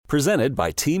Presented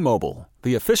by T-Mobile,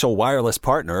 the official wireless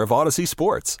partner of Odyssey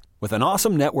Sports. With an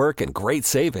awesome network and great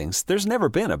savings, there's never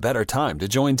been a better time to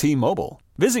join T-Mobile.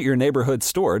 Visit your neighborhood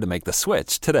store to make the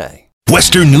switch today.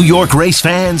 Western New York race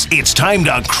fans, it's time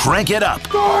to crank it up.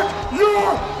 Start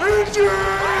your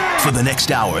engine! For the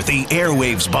next hour, the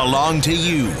airwaves belong to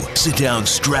you. Sit down,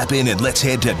 strap in, and let's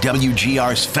head to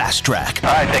WGR's Fast Track.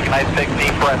 All right, take a nice big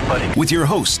deep breath, buddy. With your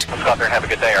host, Let's go out there and have a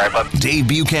good day, all right, bud? Dave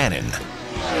Buchanan.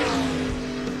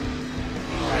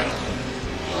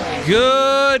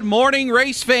 Good morning,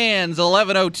 race fans.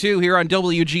 11:02 here on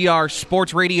WGR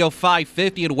Sports Radio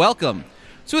 550, and welcome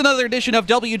to another edition of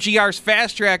WGR's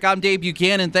Fast Track. I'm Dave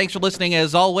Buchanan. Thanks for listening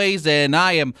as always, and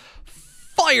I am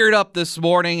fired up this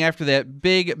morning after that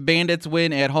big Bandits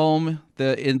win at home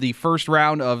in the first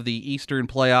round of the Eastern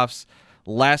playoffs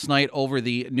last night over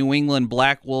the New England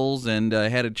Black Wolves, and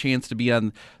had a chance to be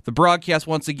on the broadcast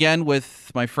once again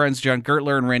with my friends John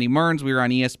Gertler and Randy Mearns. We were on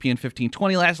ESPN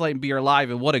 1520 last night and BR Live,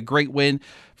 and what a great win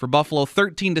for Buffalo,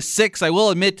 13-6. I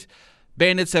will admit,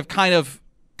 Bandits have kind of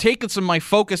taken some of my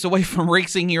focus away from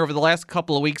racing here over the last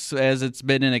couple of weeks, as it's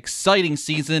been an exciting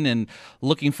season, and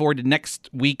looking forward to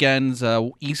next weekend's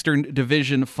Eastern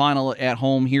Division final at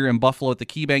home here in Buffalo at the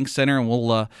KeyBank Center, and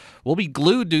we'll be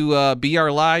glued to BR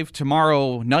Live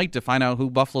tomorrow night to find out who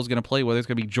Buffalo's going to play, whether it's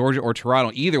going to be Georgia or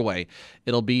Toronto. Either way,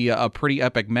 it'll be a pretty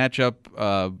epic matchup.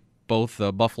 Both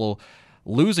Buffalo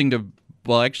losing to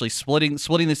actually splitting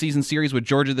the season series with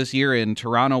Georgia this year, and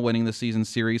Toronto winning the season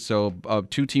series. So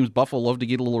two teams Buffalo love to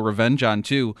get a little revenge on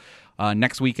too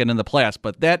next weekend in the playoffs.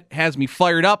 But that has me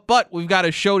fired up. But we've got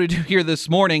a show to do here this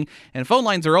morning, and phone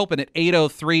lines are open at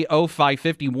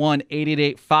 803-0551,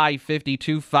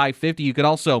 888-552-550. You can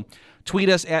also tweet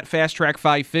us at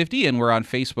FastTrack550, and we're on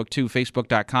Facebook too,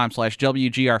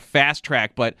 facebook.com/WGR Fast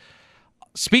Track. But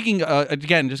speaking,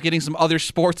 again, just getting some other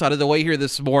sports out of the way here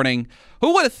this morning,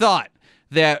 who would have thought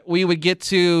that we would get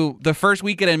to the first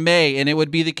weekend in May and it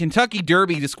would be the Kentucky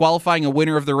Derby disqualifying a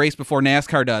winner of the race before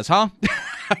NASCAR does, huh?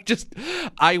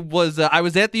 I was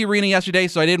at the arena yesterday,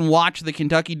 so I didn't watch the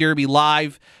Kentucky Derby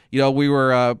live. You know, we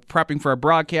were prepping for a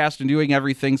broadcast and doing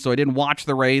everything, so I didn't watch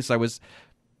the race. I was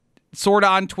sort of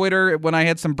on Twitter when I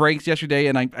had some breaks yesterday,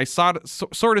 and I sort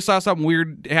of saw something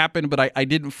weird happen, but I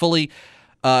didn't fully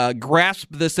grasp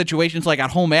the situation until I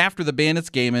got home after the Bandits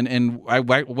game, and I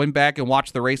went back and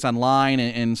watched the race online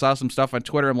and saw some stuff on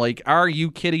Twitter. I'm like, are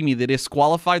you kidding me? They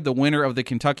disqualified the winner of the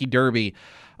Kentucky Derby.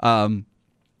 And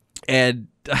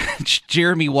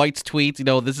Jeremy White's tweets, you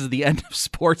know, this is the end of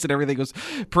sports and everything, was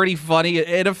pretty funny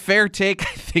and a fair take,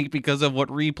 I think, because of what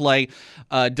replay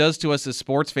does to us as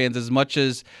sports fans. As much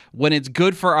as when it's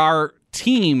good for our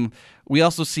team, we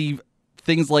also see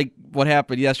things like what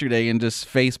happened yesterday and just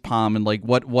face palm and like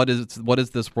what is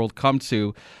this world come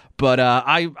to. But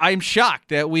I'm shocked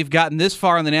that we've gotten this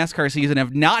far in the NASCAR season,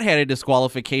 have not had a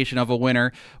disqualification of a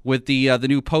winner with the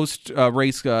new post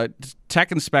race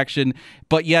tech inspection,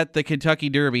 but yet the Kentucky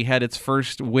Derby had its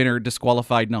first winner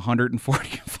disqualified in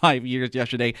 145 years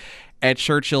yesterday at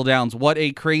Churchill Downs. What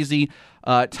a crazy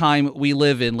time we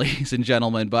live in, ladies and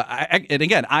gentlemen. But and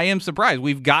again, I am surprised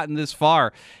we've gotten this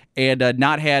far and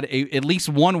not had at least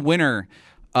one winner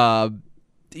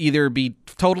either be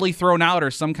totally thrown out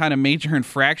or some kind of major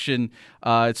infraction.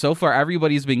 So far,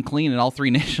 everybody's been clean in all three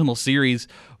national series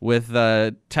with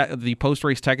the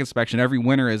post-race tech inspection. Every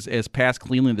winner is passed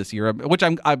cleanly this year, which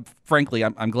I'm frankly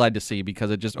glad to see,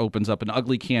 because it just opens up an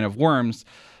ugly can of worms.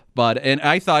 And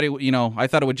I thought it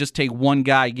would just take one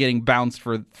guy getting bounced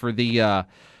for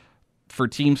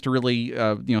teams to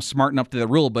really smarten up to the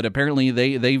rule, but apparently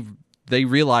they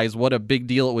realize what a big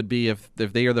deal it would be if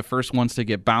they are the first ones to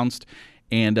get bounced,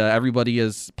 and everybody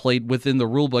has played within the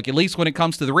rule book. At least when it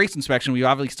comes to the race inspection, we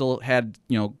obviously still had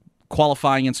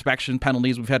qualifying inspection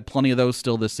penalties. We've had plenty of those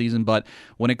still this season, but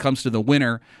when it comes to the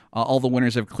winner, all the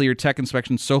winners have cleared tech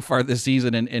inspection so far this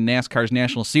season in NASCAR's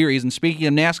National Series. And speaking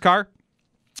of NASCAR,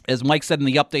 as Mike said in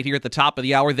the update here at the top of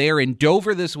the hour, they are in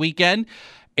Dover this weekend.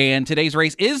 And today's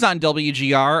race is on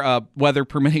WGR, weather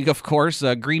permitting, of course.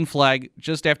 Green flag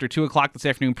just after 2 o'clock this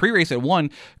afternoon. Pre-race at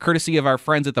 1, courtesy of our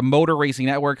friends at the Motor Racing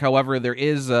Network. However, there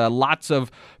is lots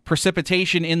of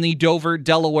precipitation in the Dover,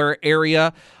 Delaware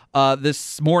area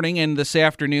this morning and this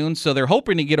afternoon. So they're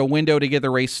hoping to get a window to get the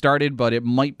race started, but it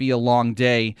might be a long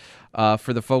day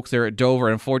for the folks there at Dover.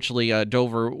 Unfortunately,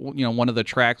 Dover, one of the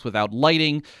tracks without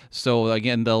lighting. So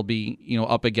again, they'll be,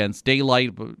 up against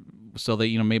daylight, so that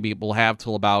maybe we'll have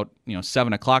till about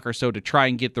 7 o'clock or so to try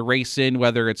and get the race in,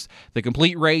 whether it's the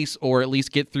complete race or at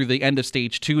least get through the end of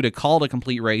stage 2 to call it a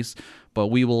complete race. But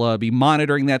we will be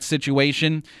monitoring that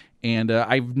situation, and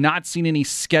I've not seen any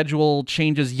schedule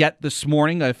changes yet this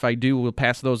morning. If I do, we'll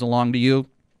pass those along to you.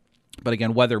 But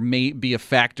again, weather may be a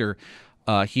factor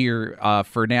here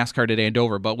for NASCAR today in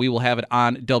Dover, but we will have it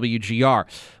on WGR.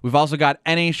 We've also got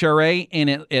NHRA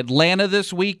in Atlanta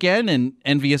this weekend, and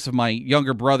envious of my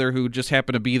younger brother who just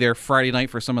happened to be there Friday night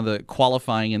for some of the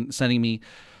qualifying and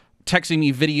texting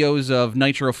me videos of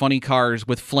Nitro funny cars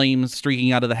with flames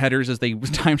streaking out of the headers as they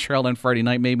time trialed on Friday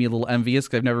night. Made me a little envious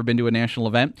because I've never been to a national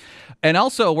event. And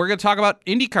also, we're going to talk about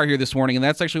IndyCar here this morning, and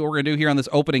that's actually what we're going to do here on this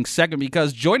opening segment,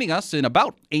 because joining us in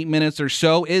about 8 minutes or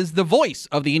so is the voice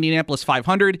of the Indianapolis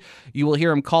 500. You will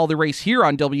hear him call the race here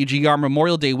on WGR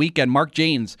Memorial Day weekend. Mark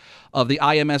Janes of the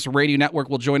IMS Radio Network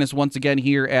will join us once again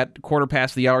here at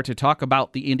 1:15 to talk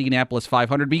about the Indianapolis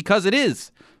 500, because it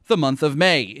is the month of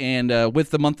May. And with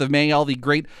the month of May, all the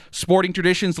great sporting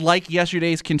traditions like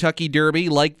yesterday's Kentucky Derby,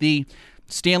 like the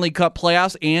Stanley Cup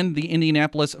playoffs and the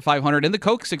Indianapolis 500 and the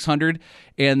Coke 600,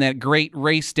 and that great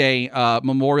race day,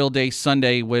 Memorial Day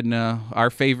Sunday, when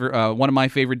our favorite, one of my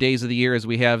favorite days of the year, is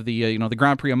we have the the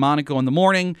Grand Prix of Monaco in the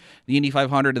morning, the Indy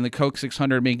 500 and the Coke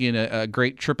 600, making a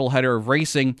great triple header of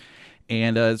racing.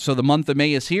 And so the month of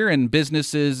May is here, and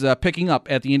business is picking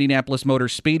up at the Indianapolis Motor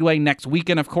Speedway. Next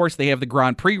weekend, of course, they have the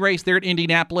Grand Prix race there at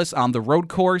Indianapolis on the road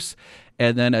course.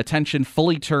 And then attention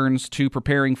fully turns to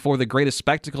preparing for the greatest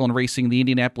spectacle in racing, the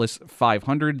Indianapolis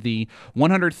 500, the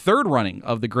 103rd running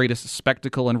of the greatest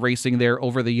spectacle in racing there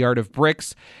over the Yard of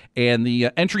Bricks. And the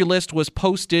entry list was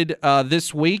posted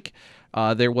this week.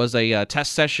 There was a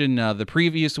test session the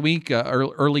previous week,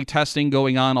 early testing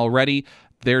going on already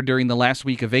there during the last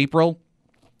week of April.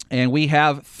 And we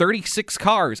have 36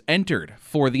 cars entered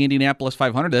for the Indianapolis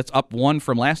 500. That's up one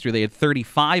from last year. They had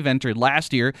 35 entered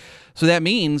last year. So that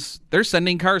means they're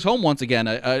sending cars home once again,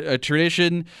 a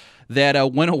tradition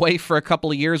that went away for a couple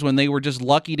of years when they were just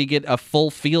lucky to get a full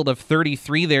field of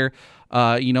 33 there,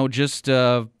 just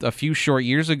a few short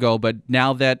years ago. But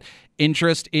now that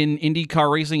interest in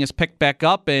IndyCar racing has picked back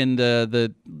up, and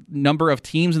the number of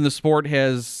teams in the sport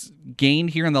has gained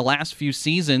here in the last few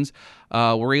seasons,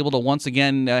 we're able to once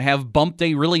again have Bump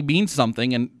Day really mean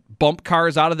something and bump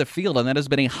cars out of the field. And that has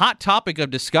been a hot topic of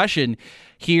discussion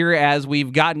here as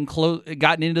we've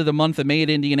gotten into the month of May at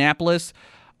Indianapolis,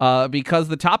 because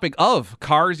the topic of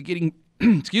cars getting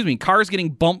cars getting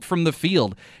bumped from the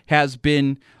field has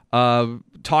been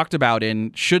talked about.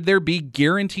 And should there be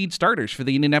guaranteed starters for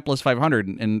the Indianapolis 500?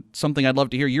 And something I'd love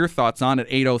to hear your thoughts on at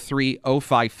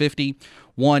 803-0550,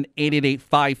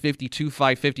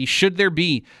 1-888-550-2550. Should there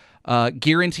be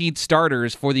guaranteed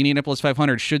starters for the Indianapolis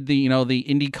 500? Should the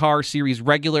IndyCar Series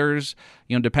regulars,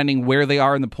 depending where they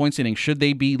are in the point standing, should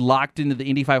they be locked into the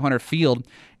Indy 500 field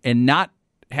and not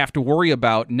have to worry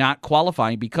about not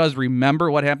qualifying? Because remember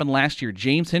what happened last year.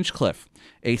 James Hinchcliffe,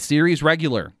 a series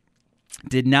regular,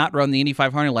 did not run the Indy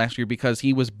 500 last year because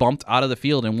he was bumped out of the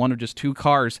field in one of just two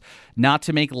cars not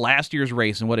to make last year's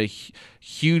race. And what a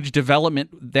huge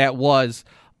development that was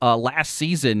last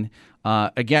season.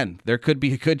 Again, there could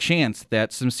be a good chance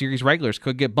that some series regulars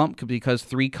could get bumped because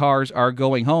three cars are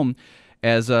going home.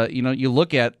 As you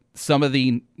look at some of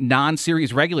the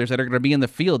non-series regulars that are going to be in the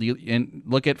field, and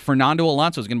look at Fernando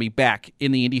Alonso is going to be back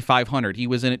in the Indy 500. He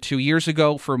was in it 2 years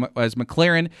ago as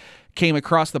McLaren came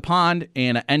across the pond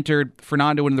and entered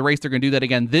Fernando into the race. They're going to do that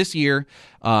again this year.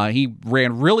 He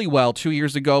ran really well 2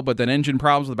 years ago, but then engine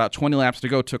problems with about 20 laps to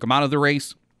go took him out of the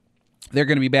race. They're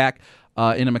going to be back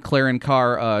in a McLaren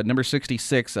car, number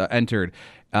 66 entered.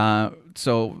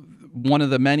 So one of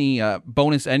the many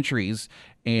bonus entries,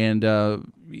 and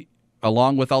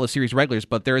along with all the series regulars,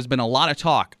 but there has been a lot of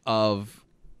talk of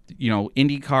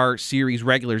IndyCar series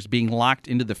regulars being locked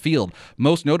into the field,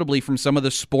 most notably from some of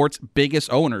the sport's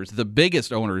biggest owners, the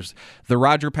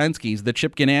Roger Penske's, the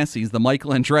Chip Ganassi's, the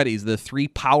Michael Andretti's, the three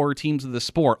power teams of the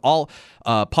sport, all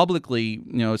publicly,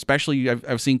 especially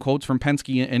I've seen quotes from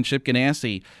Penske and Chip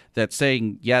Ganassi that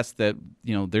saying, yes, that,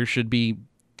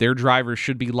 their drivers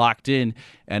should be locked in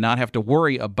and not have to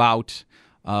worry about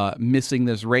missing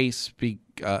this race,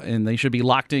 and they should be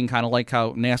locked in kind of like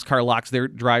how NASCAR locks their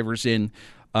drivers in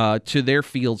to their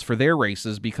fields for their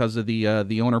races because of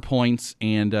the owner points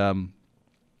and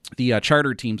the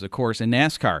charter teams, of course, in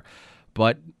NASCAR.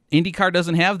 But IndyCar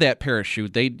doesn't have that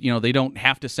parachute. They don't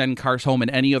have to send cars home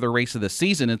in any other race of the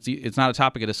season. It's not a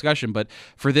topic of discussion. But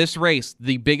for this race,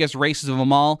 the biggest races of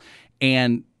them all,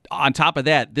 and on top of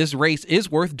that, this race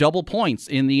is worth double points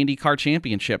in the IndyCar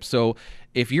Championship. So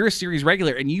if you're a series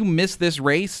regular and you miss this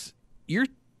race, your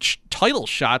title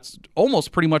shots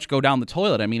almost pretty much go down the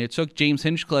toilet. I mean, it took James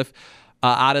Hinchcliffe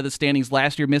out of the standings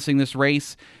last year missing this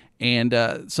race. And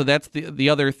so that's the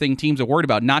other thing teams are worried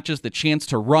about, not just the chance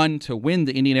to win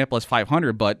the Indianapolis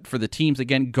 500, but for the teams,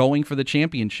 again, going for the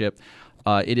championship.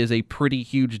 It is a pretty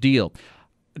huge deal.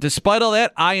 despite all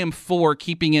that, I am for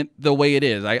keeping it the way it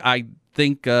is. I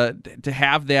think to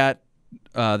have that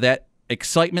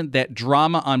excitement, that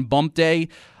drama on bump day,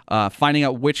 finding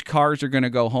out which cars are going to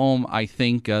go home, I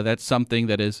think that's something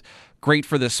that is great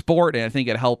for the sport, and I think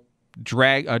it helps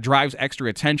drives extra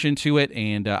attention to it,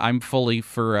 and I'm fully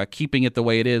for keeping it the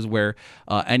way it is, where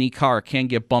any car can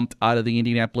get bumped out of the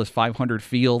Indianapolis 500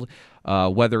 field,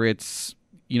 whether it's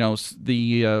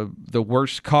the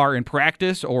worst car in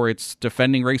practice or it's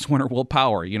defending race winner Will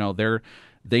Power.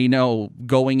 They know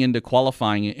going into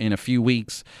qualifying in a few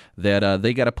weeks that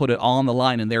they got to put it all on the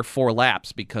line in their 4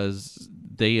 laps, because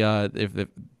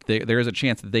there is a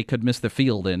chance that they could miss the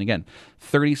field. And again,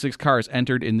 36 cars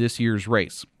entered in this year's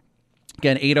race.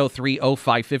 Again,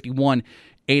 803-0551,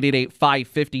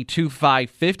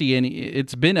 888-550-2550, and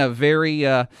it's been a very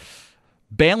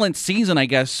balanced season, I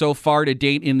guess, so far to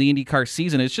date in the IndyCar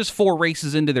season. It's just 4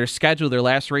 races into their schedule. Their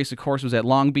last race, of course, was at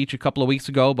Long Beach a couple of weeks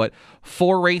ago, but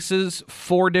 4 races,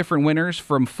 4 different winners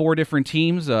from 4 different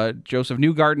teams. Joseph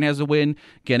Newgarden has a win.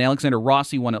 Again, Alexander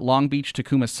Rossi won at Long Beach.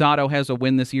 Takuma Sato has a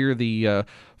win this year, the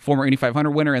former Indy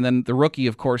 500 winner, and then the rookie,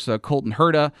 of course, Colton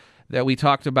Herta, that we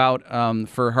talked about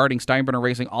for Harding Steinbrenner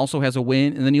Racing, also has a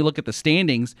win. And then you look at the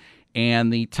standings,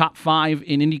 and the top 5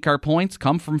 in IndyCar points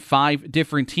come from 5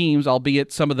 different teams,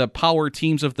 albeit some of the power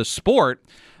teams of the sport.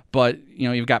 But,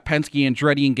 you've got Penske,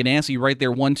 Andretti, and Ganassi right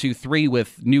there, 1, 2, 3,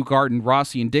 with Newgarden,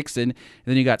 Rossi, and Dixon. And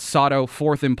then you got Sato,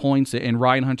 4th in points, and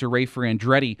Ryan Hunter-Reay for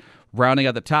Andretti, rounding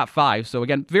out the top 5. So,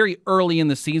 again, very early in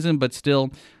the season, but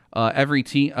still every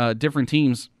team, different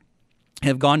teams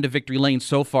have gone to victory lane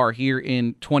so far here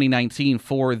in 2019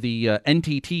 for the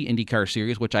NTT IndyCar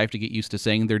Series, which I have to get used to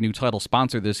saying, their new title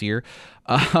sponsor this year.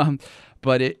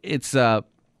 But it's obviously,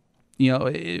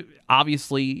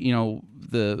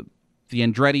 the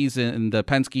Andrettis and the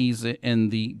Penskes and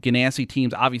the Ganassi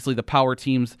teams, obviously the power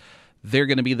teams, they're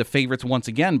going to be the favorites once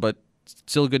again, but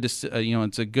still good to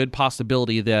it's a good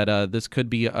possibility that this could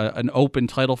be an open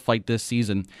title fight this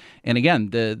season. And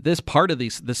again, this part of the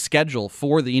schedule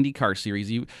for the IndyCar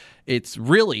series, it's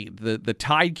really the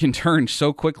tide can turn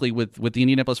so quickly with the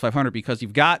Indianapolis 500, because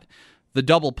you've got the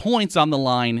double points on the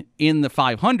line in the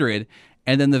 500,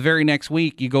 and then the very next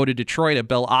week you go to Detroit at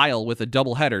Belle Isle with a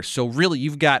doubleheader. So really,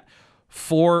 you've got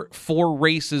four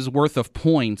races worth of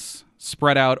points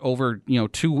spread out over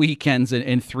 2 weekends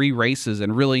and 3 races,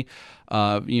 and really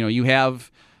you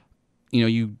have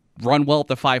you run well at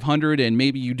the 500, and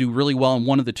maybe you do really well in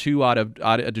one of the 2 out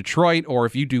of Detroit, or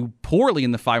if you do poorly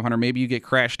in the 500, maybe you get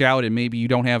crashed out and maybe you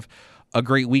don't have a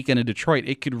great weekend in Detroit.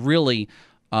 It could really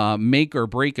make or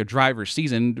break a driver's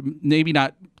season. Maybe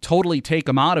not totally take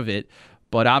them out of it,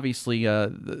 but obviously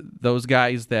those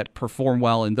guys that perform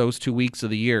well in those 2 weeks of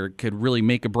the year could really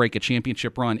make or break a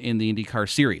championship run in the IndyCar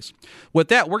Series. With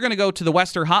that, we're going to go to the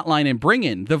Western Hotline and bring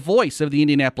in the voice of the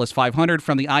Indianapolis 500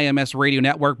 from the IMS Radio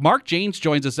Network. Mark Janes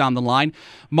joins us on the line.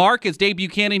 Mark, it's Dave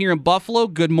Buchanan here in Buffalo.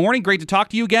 Good morning. Great to talk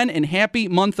to you again, and happy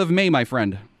month of May, my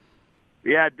friend.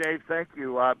 Yeah, Dave, thank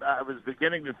you. I was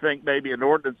beginning to think maybe an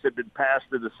ordinance had been passed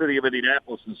in the city of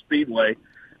Indianapolis and Speedway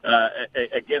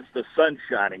against the sun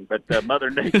shining, but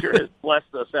Mother Nature has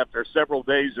blessed us after several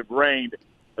days of rain,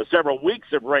 several weeks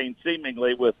of rain,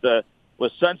 seemingly with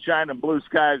sunshine and blue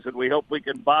skies, and we hope we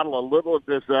can bottle a little of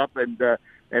this up and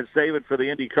save it for the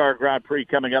IndyCar Grand Prix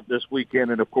coming up this weekend,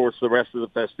 and of course the rest of the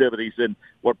festivities in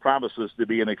what promises to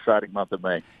be an exciting month of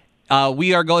May.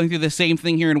 We are going through the same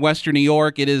thing here in Western New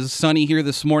York. It is sunny here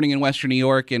this morning in Western New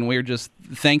York, and we're just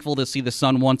thankful to see the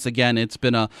sun once again. It's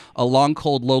been a long,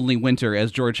 cold, lonely winter,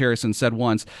 as George Harrison said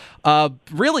once.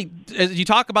 Really, as you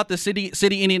talk about the city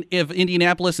of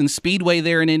Indianapolis and Speedway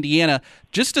there in Indiana,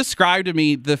 just describe to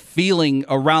me the feeling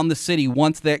around the city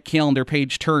once that calendar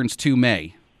page turns to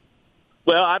May.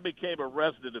 Well, I became a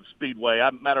resident of Speedway.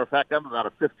 Matter of fact, I'm about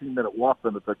a 15-minute walk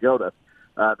from the pagoda.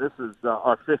 This is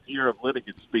our 5th year of living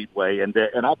at Speedway, and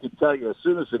I can tell you, as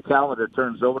soon as the calendar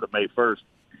turns over to May 1st,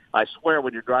 I swear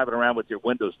when you're driving around with your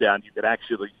windows down, you can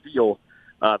actually feel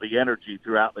the energy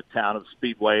throughout the town of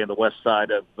Speedway and the west side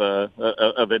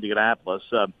of Indianapolis.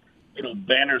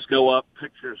 Banners go up,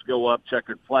 pictures go up,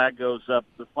 checkered flag goes up,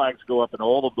 the flags go up in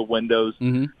all of the windows.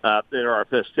 Mm-hmm. There are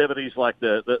festivities like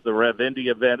the Rev Indy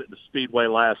event at the Speedway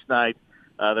last night.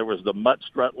 There was the Mutt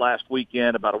Strut last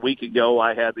weekend. About a week ago,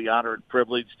 I had the honor and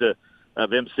privilege of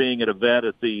emceeing an event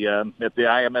at the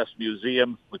IMS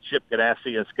Museum with Chip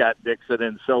Ganassi and Scott Dixon.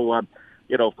 And so,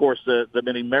 of course, the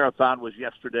mini marathon was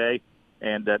yesterday,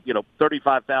 and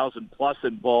 35,000 plus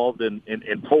involved in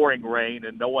pouring rain,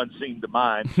 and no one seemed to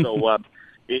mind. So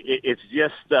it's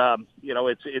just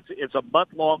it's a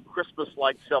month-long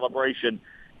Christmas-like celebration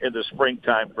in the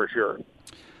springtime for sure.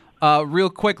 Real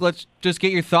quick, let's just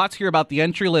get your thoughts here about the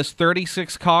entry list.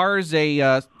 36 cars,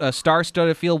 a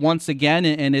star-studded field once again,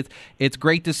 and it's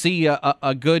great to see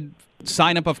a good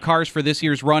sign-up of cars for this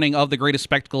year's running of the greatest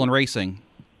spectacle in racing.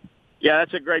 Yeah,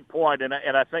 that's a great point, and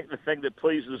I think the thing that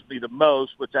pleases me the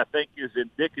most, which I think is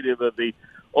indicative of the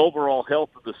overall health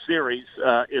of the series,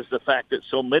 is the fact that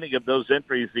so many of those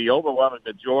entries, the overwhelming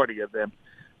majority of them,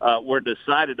 were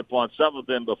decided upon, some of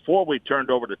them before we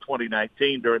turned over to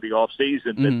 2019 during the off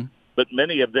season, Mm-hmm. but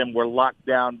many of them were locked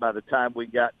down by the time we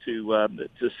got to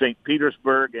St.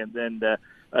 Petersburg and then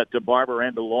to Barber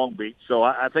and to Long Beach. So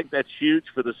I think that's huge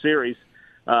for the series,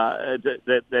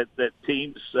 that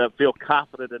teams feel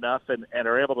confident enough and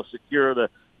are able to secure the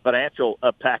financial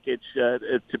package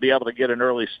to be able to get an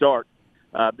early start.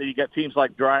 Then you got teams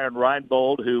like Dreyer and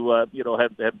Reinbold who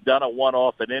have done a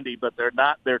one-off in Indy, but they're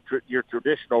not your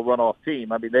traditional runoff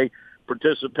team. I mean, they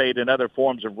participate in other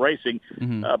forms of racing,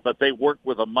 Mm-hmm. but they work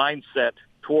with a mindset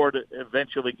toward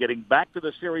eventually getting back to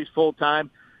the series full time.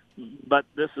 But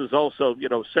this is also,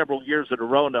 several years in a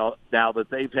row now that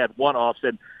they've had one-offs,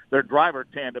 and their driver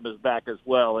tandem is back as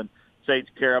well, and Sage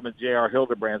Karam and J.R.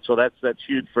 Hildebrand. So that's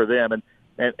huge for them.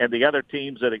 And the other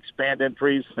teams that expand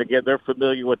entries, again, they're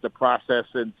familiar with the process.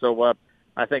 And so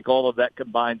I think all of that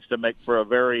combines to make for a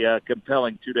very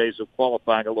compelling 2 days of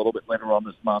qualifying a little bit later on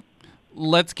this month.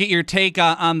 Let's get your take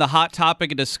on the hot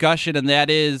topic of discussion, and that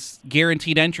is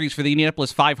guaranteed entries for the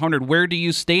Indianapolis 500. Where do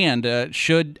you stand?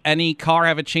 Should any car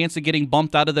have a chance of getting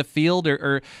bumped out of the field,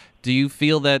 or do you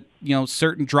feel that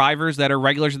certain drivers that are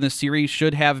regulars in the series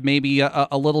should have maybe a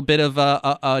little bit of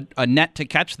a net to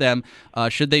catch them?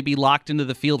 Should they be locked into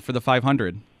the field for the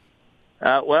 500?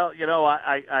 Well,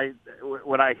 I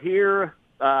when I hear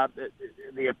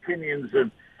the opinions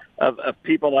of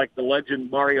people like the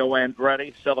legend Mario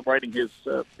Andretti celebrating his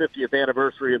 50th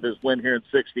anniversary of his win here in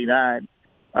 '69,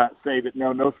 say that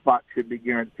no spot should be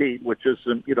guaranteed, which is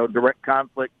some direct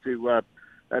conflict to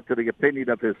the opinion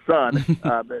of his son,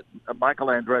 Michael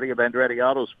Andretti of Andretti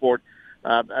Autosport.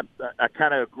 I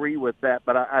kind of agree with that,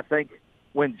 but I think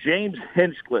when James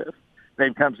Hinchcliffe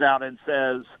then comes out and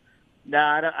says, no,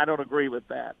 I don't agree with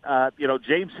that.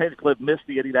 James Hinchcliffe missed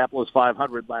the Indianapolis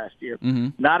 500 last year. Mm-hmm.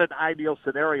 Not an ideal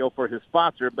scenario for his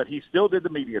sponsor, but he still did the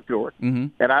media tour. Mm-hmm.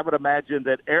 And I would imagine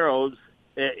that Arrows,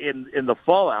 in the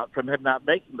fallout from him not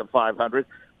making the 500,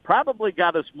 probably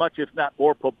got as much, if not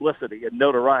more, publicity and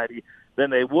notoriety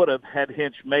than they would have had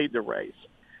Hinch made the race.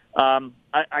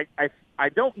 I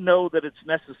don't know that it's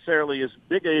necessarily as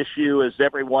big an issue as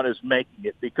everyone is making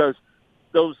it, because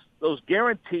those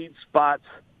guaranteed spots,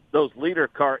 those leader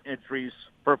car entries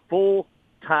for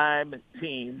full-time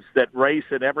teams that race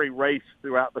in every race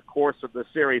throughout the course of the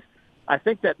series, I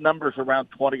think that number's around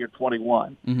 20 or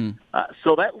 21. Mm-hmm.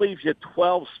 So that leaves you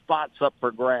 12 spots up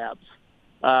for grabs,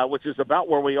 which is about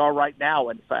where we are right now,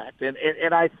 in fact.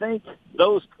 And I think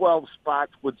those 12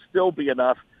 spots would still be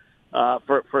enough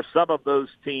for some of those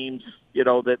teams,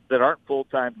 that aren't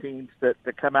full-time teams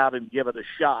to come out and give it a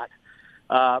shot.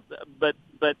 But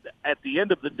at the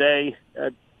end of the day,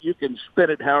 you can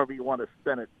spin it however you want to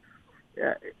spin it.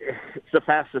 It's the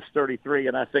fastest 33,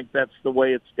 and I think that's the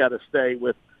way it's got to stay,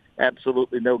 with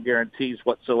absolutely no guarantees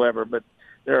whatsoever. But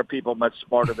there are people much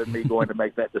smarter than me going to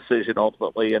make that decision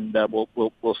ultimately, and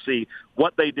we'll see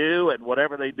what they do, and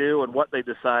whatever they do and what they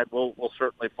decide will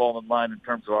certainly fall in line in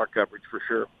terms of our coverage for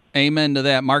sure. Amen to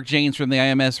that. Mark James from the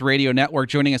IMS Radio Network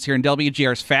joining us here in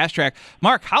WGR's Fast Track.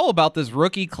 Mark, how about this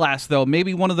rookie class, though?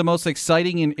 Maybe one of the most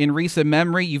exciting in recent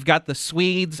memory. You've got the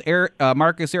Swedes,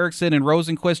 Marcus Ericsson and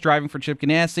Rosenquist driving for Chip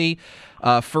Ganassi.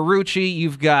 Ferrucci,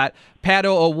 you've got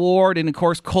Pato O'Ward, and, of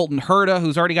course, Colton Herta,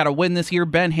 who's already got a win this year.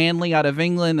 Ben Hanley out of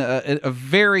England. A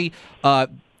very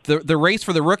the race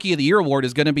for the Rookie of the Year award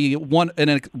is going to be one in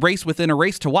a race within a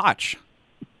race to watch.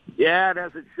 Yeah,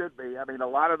 as it should be. I mean, a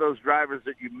lot of those drivers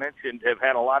that you mentioned have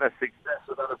had a lot of success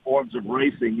in other forms of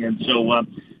racing, and so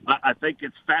I think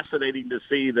it's fascinating to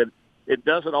see that it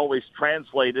doesn't always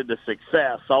translate into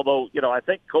success, although, I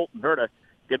think Colton Herta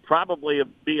could probably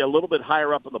be a little bit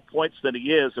higher up in the points than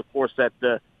he is. Of course,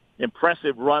 that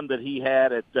impressive run that he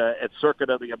had at Circuit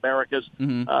of the Americas.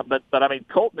 Mm-hmm. But I mean,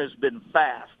 Colton has been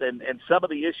fast, and some of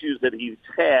the issues that he's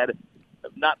had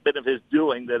have not been of his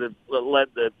doing that have led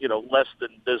to, less than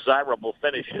desirable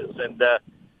finishes. And,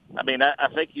 I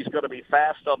think he's going to be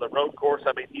fast on the road course.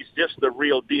 I mean, he's just the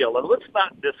real deal. And let's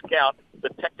not discount the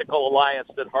technical alliance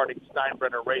that Harding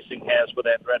Steinbrenner Racing has with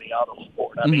Andretti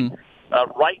Autosport. I mean,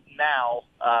 right now,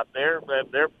 they're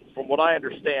from what I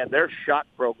understand, their shot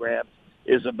program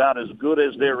is about as good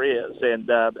as there is.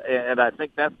 And I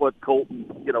think that's what Colton,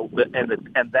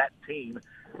 and that team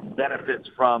benefits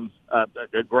from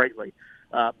greatly.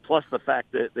 plus the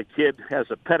fact that the kid has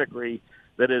a pedigree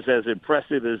that is as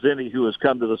impressive as any who has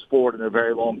come to the sport in a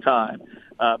very long time.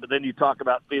 But then you talk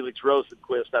about Felix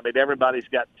Rosenqvist. I mean, everybody's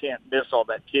got can't miss on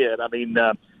that kid. I mean,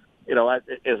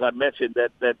 as I mentioned,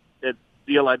 that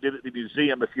deal I did at the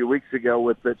museum a few weeks ago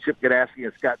with Chip Ganassi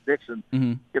and Scott Dixon.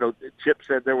 Mm-hmm. Chip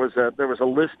said there was a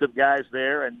list of guys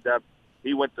there, and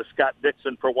he went to Scott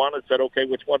Dixon for one and said, "Okay,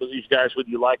 which one of these guys would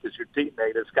you like as your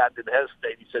teammate?" And Scott didn't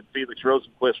hesitate. He said Felix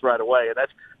Rosenqvist right away, and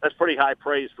that's pretty high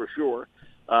praise for sure.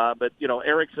 But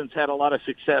Ericsson's had a lot of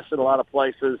success in a lot of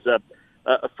places.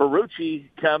 Ferrucci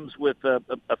comes with a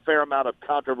fair amount of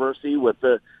controversy with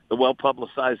the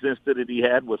well-publicized incident he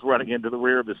had with running into the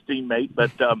rear of his teammate.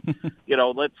 But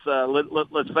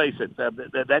let's face it,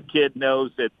 that kid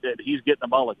knows that he's getting a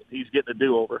mulligan, he's getting a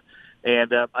do-over,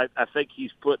 and I think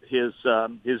he's put his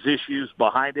issues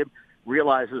behind him,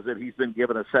 realizes that he's been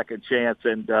given a second chance,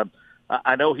 and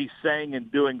I know he's saying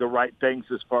and doing the right things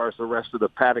as far as the rest of the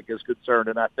paddock is concerned,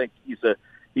 and I think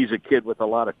he's a kid with a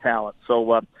lot of talent.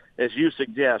 So as you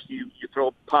suggest, you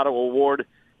throw Pato O'Ward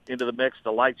into the mix,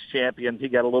 the lights champion. He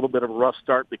got a little bit of a rough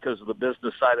start because of the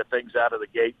business side of things out of the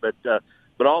gate, but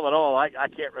all in all, I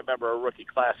can't remember a rookie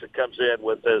class that comes in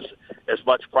with as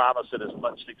much promise and as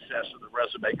much success in the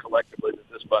resume collectively that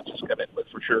this bunch has come in with,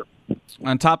 for sure.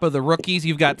 On top of the rookies,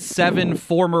 you've got 7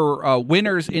 former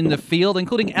winners in the field,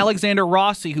 including Alexander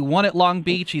Rossi, who won at Long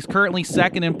Beach. He's currently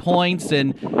second in points,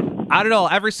 and I don't know,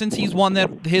 ever since he's won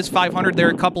his 500 there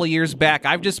a couple of years back,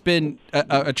 I've just been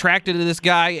attracted to this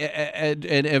guy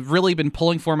and have really been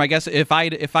pulling for him. I guess if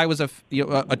I was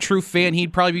a true fan,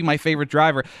 he'd probably be my favorite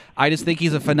driver. I just think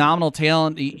he's a phenomenal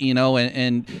talent,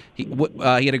 and he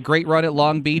had a great run at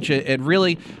Long Beach, and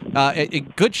really a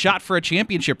good shot for a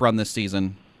championship run this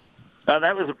season.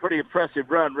 That was a pretty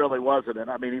impressive run, really, wasn't it?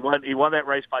 I mean, he won that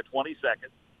race by 20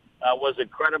 seconds, was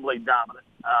incredibly dominant.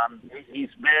 He's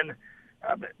been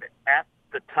at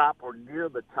the top or near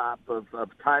the top of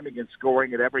timing and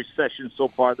scoring at every session so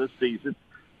far this season.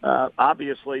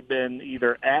 Obviously been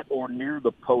either at or near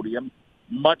the podium,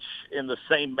 much in the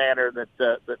same manner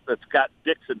that Scott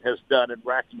Dixon has done in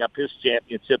racking up his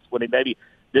championships when he maybe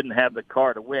didn't have the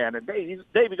car to win. And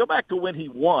Davey, go back to when he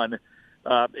won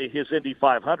his Indy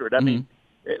 500. I mean,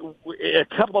 a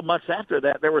couple of months after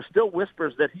that, there were still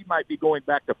whispers that he might be going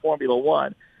back to Formula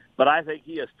One. But I think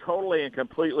he has totally and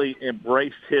completely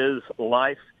embraced his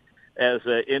life as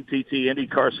an NTT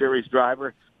IndyCar Series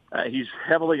driver. He's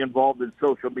heavily involved in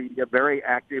social media, very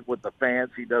active with the fans.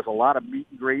 He does a lot of meet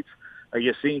and greets.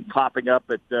 You see him popping up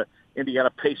at Indiana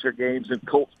Pacer games and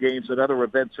Colts games and other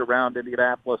events around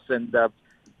Indianapolis, and did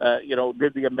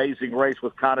the amazing race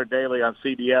with Connor Daly on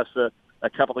CBS a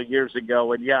couple of years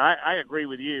ago. And, yeah, I agree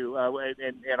with you.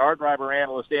 And our driver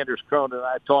analyst, Anders Krohn, and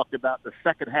I talked about the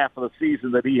second half of the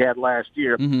season that he had last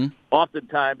year. Mm-hmm.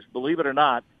 Oftentimes, believe it or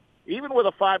not, even with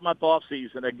a 5-month off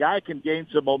season, a guy can gain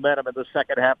some momentum in the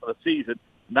second half of the season,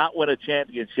 not win a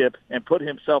championship, and put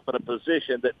himself in a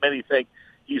position that many think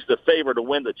he's the favorite to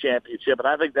win the championship. And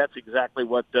I think that's exactly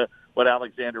what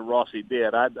Alexander Rossi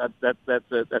did.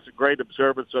 That's a great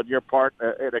observance on your part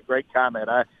and a great comment.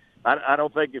 I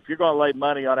don't think if you're going to lay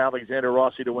money on Alexander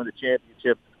Rossi to win the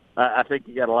championship, I think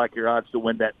you got to like your odds to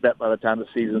win that bet by the time the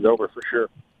season's over for sure.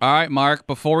 All right, Mark,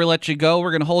 before we let you go,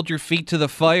 we're going to hold your feet to the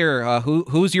fire.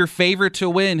 Who's your favorite to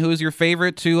win? Who's your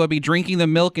favorite to be drinking the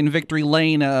milk in Victory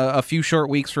Lane a few short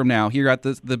weeks from now, here at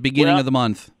the beginning of the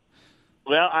month?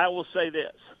 Well, I will say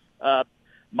this.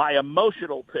 My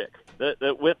emotional pick,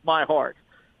 that with my heart,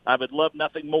 I would love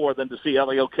nothing more than to see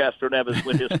Elio Castroneves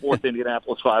win his 4th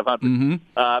Indianapolis 500.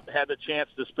 Mm-hmm. Had the chance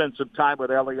to spend some time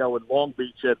with Elio in Long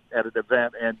Beach at an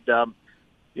event, and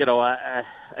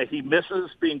he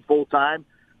misses being full-time,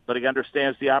 but he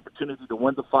understands the opportunity to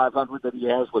win the 500 that he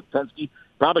has with Penske.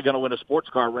 Probably going to win a sports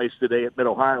car race today at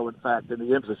Mid-Ohio, in fact, in the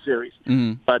IMSA Series.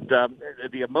 Mm-hmm. But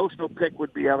the emotional pick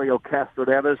would be Elio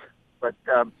Castroneves, but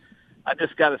I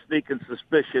just got a sneaking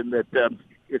suspicion that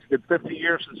it's been 50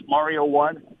 years since Mario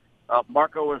won.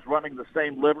 Marco is running the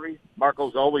same livery.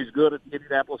 Marco's always good at the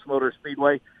Indianapolis Motor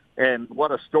Speedway. And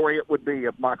what a story it would be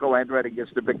if Marco Andretti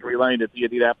gets to Victory Lane at the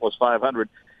Indianapolis 500.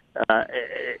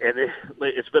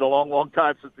 It's been a long, long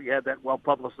time since he had that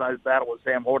well-publicized battle with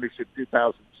Sam Hornish in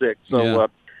 2006. So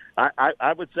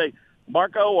I would say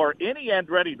Marco or any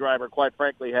Andretti driver, quite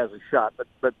frankly, has a shot.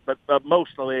 But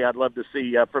mostly I'd love to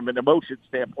see, from an emotion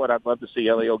standpoint, I'd love to see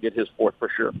Elio get his 4th for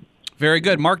sure. Very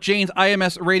good. Mark Jaynes,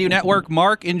 IMS Radio Network.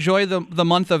 Mark, enjoy the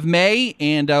month of May,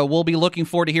 and we'll be looking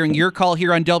forward to hearing your call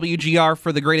here on WGR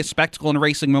for the greatest spectacle in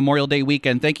racing Memorial Day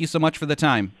weekend. Thank you so much for the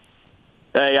time.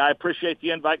 Hey, I appreciate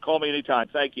the invite. Call me anytime.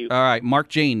 Thank you. All right, Mark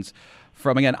Jaynes,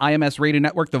 from, again, IMS Radio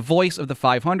Network, the voice of the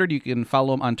 500. You can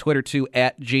follow him on Twitter, too,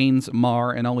 at Janes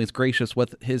Marr, and always gracious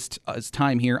with his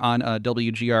time here on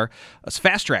WGR's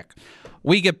Fast Track.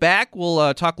 We get back,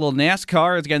 we'll talk a little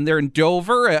NASCAR. Again, they're in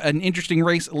Dover, an interesting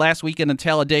race last weekend in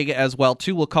Talladega as well,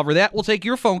 too. We'll cover that. We'll take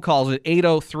your phone calls at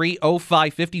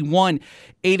 803-0551,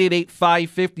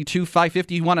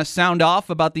 888-552-550. You want to sound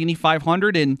off about the Indy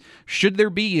 500, and should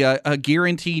there be a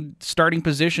guaranteed starting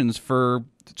positions for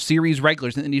series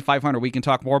regulars in the Indy 500? We can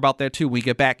talk more about that, too, when we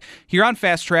get back here on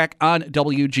Fast Track on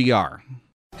WGR.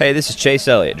 Hey, this is Chase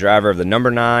Elliott, driver of the number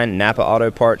 9 Napa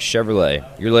Auto Parts Chevrolet.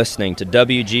 You're listening to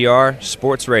WGR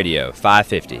Sports Radio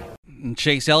 550.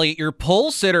 Chase Elliott, your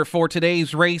pole sitter for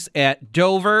today's race at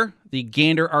Dover, the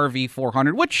Gander RV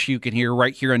 400, which you can hear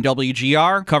right here on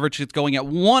WGR. Coverage is going at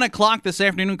 1 o'clock this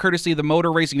afternoon, courtesy of the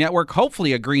Motor Racing Network.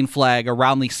 Hopefully a green flag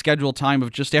around the scheduled time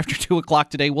of just after 2 o'clock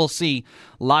today. We'll see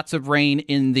lots of rain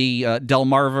in the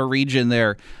Delmarva region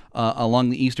there along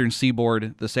the eastern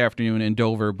seaboard this afternoon in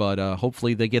Dover, but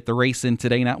hopefully they get the race in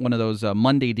today, not one of those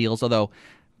Monday deals, although,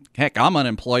 heck, I'm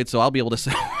unemployed, so I'll be able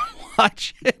to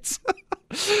watch it.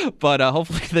 But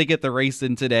hopefully they get the race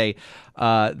in today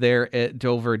there at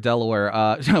Dover,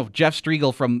 Delaware. Jeff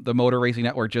Striegel from the Motor Racing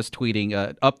Network just tweeting,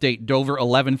 update, Dover,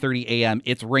 11:30 a.m.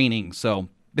 It's raining, so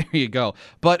there you go.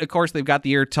 But, of course, they've got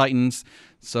the Air Titans,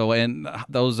 so and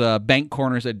those bank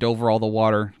corners at Dover, all the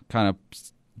water kind of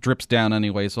drips down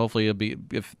anyway, so hopefully it'll be,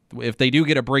 if they do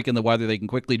get a break in the weather, they can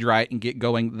quickly dry it and get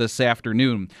going this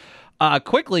afternoon.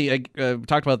 Quickly, I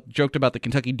joked about the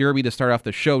Kentucky Derby to start off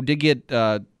the show. Did get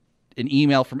an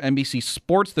email from NBC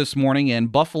Sports this morning,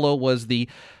 and Buffalo was the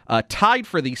tied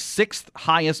for the 6th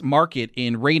highest market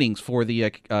in ratings for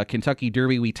the Kentucky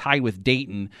Derby. We tied with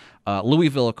Dayton.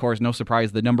 Louisville, of course, no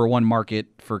surprise, the number 1 market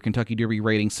for Kentucky Derby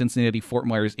ratings. Cincinnati, Fort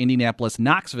Myers, Indianapolis,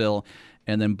 Knoxville,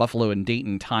 and then Buffalo and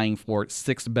Dayton tying for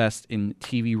 6th best in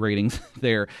TV ratings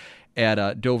there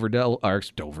at Dover, Delaware.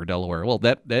 Well,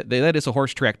 that is a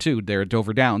horse track too there at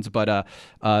Dover Downs, but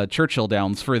Churchill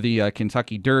Downs for the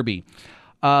Kentucky Derby.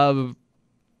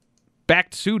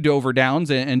 Back to Dover Downs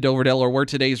and Dover, Delaware, where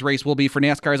today's race will be for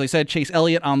NASCAR. As I said, Chase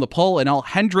Elliott on the pole, and Al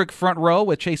Hendrick front row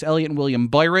with Chase Elliott and William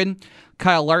Byron.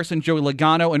 Kyle Larson, Joey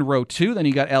Logano in row 2. Then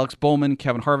you got Alex Bowman,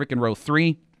 Kevin Harvick in row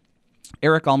 3.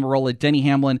 Eric Almirola, Denny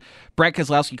Hamlin, Brad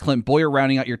Keselowski, Clint Bowyer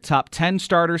rounding out your top 10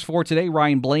 starters for today.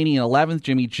 Ryan Blaney in 11th.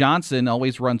 Jimmy Johnson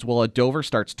always runs well at Dover,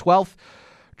 starts 12th.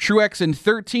 Truex in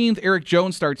 13th. Eric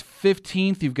Jones starts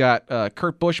 15th. You've got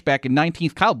Kurt Busch back in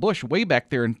 19th. Kyle Busch way back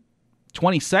there in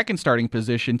 22nd starting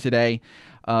position today.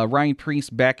 Ryan Preece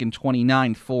back in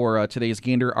 29th for today's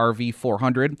Gander RV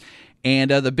 400.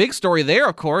 And the big story there,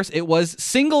 of course, it was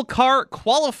single car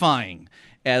qualifying,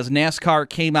 as NASCAR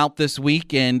came out this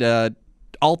week and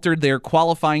altered their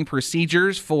qualifying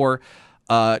procedures for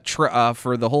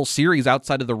the whole series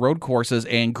outside of the road courses,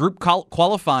 and group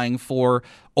qualifying for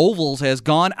ovals has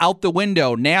gone out the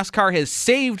window. NASCAR has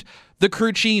saved the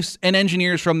crew chiefs and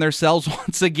engineers from themselves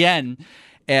once again,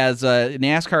 as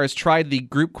NASCAR has tried the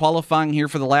group qualifying here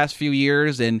for the last few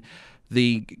years, and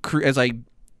the crew, as I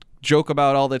joke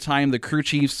about all the time, the crew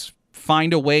chiefs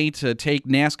find a way to take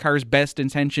NASCAR's best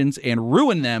intentions and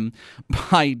ruin them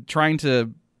by trying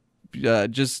to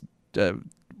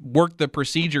work the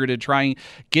procedure to try and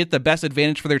get the best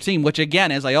advantage for their team, which,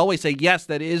 again, as I always say, yes,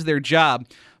 that is their job,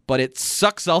 but it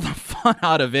sucks all the fun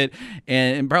out of it,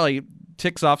 and probably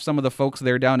ticks off some of the folks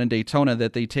there down in Daytona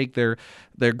that they take their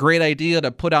great idea to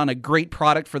put on a great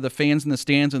product for the fans in the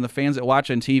stands and the fans that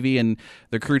watch on TV, and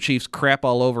the crew chiefs crap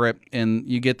all over it, and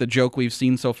you get the joke we've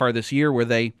seen so far this year where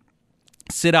they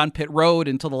sit on pit road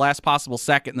until the last possible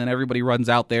second, and then everybody runs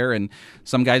out there, and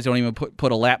some guys don't even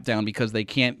put a lap down because they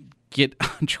can't get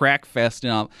on track fast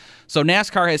enough. So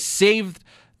NASCAR has saved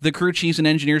the crew chiefs and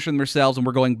engineers from themselves, and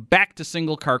we're going back to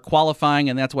single car qualifying,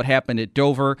 and that's what happened at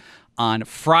Dover on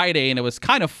Friday, and it was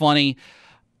kind of funny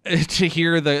to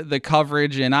hear the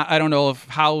coverage, and I don't know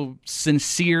how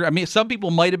sincere. I mean, some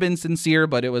people might have been sincere,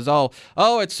 but it was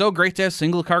it's so great to have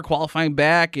single car qualifying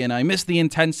back, and I miss the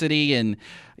intensity, and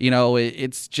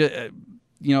it's just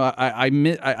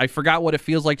I forgot what it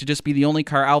feels like to just be the only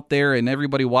car out there and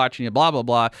everybody watching it, blah blah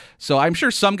blah. So I'm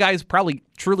sure some guys probably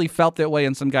truly felt that way,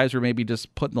 and some guys were maybe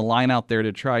just putting the line out there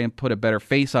to try and put a better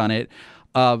face on it.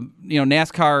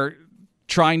 NASCAR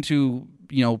trying to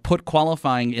put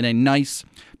qualifying in a nice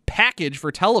package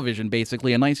for television,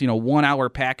 basically a nice 1 hour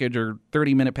package or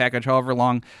 30-minute package, however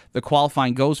long the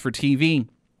qualifying goes for TV.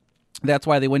 That's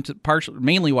why they went to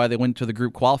mainly why they went to the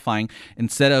group qualifying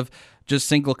instead of just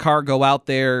single car. Go out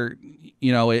there,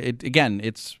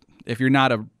 it's if you're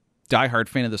not a diehard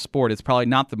fan of the sport, it's probably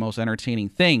not the most entertaining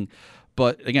thing.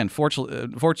 But again,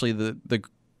 fortunately, the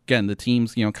again, the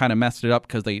teams, kind of messed it up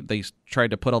because they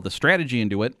tried to put all the strategy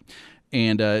into it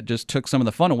and just took some of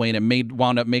the fun away, and it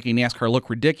wound up making NASCAR look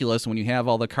ridiculous when you have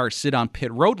all the cars sit on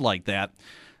pit road like that.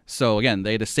 So, again,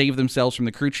 they had to save themselves from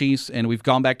the crew chiefs, and we've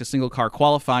gone back to single-car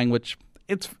qualifying, which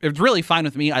it's really fine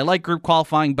with me. I like group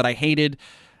qualifying, but I hated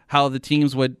how the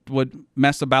teams would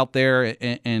mess about there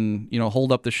and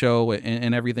hold up the show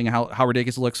and everything, how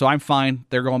ridiculous it looks. So I'm fine.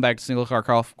 They're going back to single-car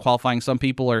qualifying. Some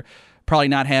people are probably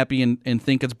not happy and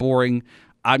think it's boring.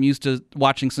 I'm used to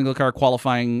watching single-car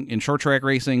qualifying in short-track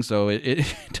racing, so it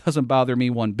doesn't bother me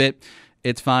one bit.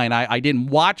 It's fine. I didn't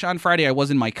watch on Friday. I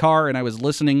was in my car, and I was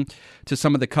listening to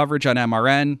some of the coverage on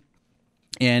MRN.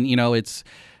 And, it's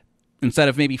instead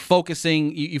of maybe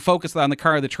focusing, you focus on the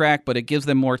car or the track, but it gives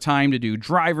them more time to do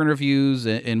driver interviews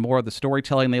and more of the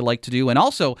storytelling they like to do. And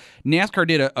also, NASCAR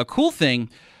did a cool thing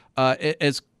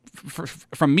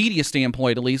from media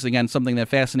standpoint, at least, again, something that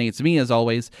fascinates me as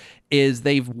always, is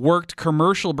they've worked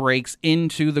commercial breaks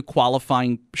into the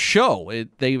qualifying show.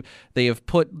 They have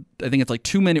put, I think it's like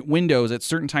 2-minute windows at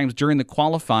certain times during the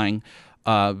qualifying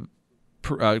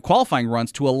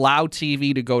runs to allow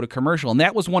TV to go to commercial. And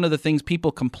that was one of the things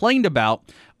people complained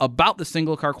about the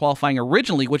single car qualifying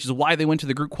originally, which is why they went to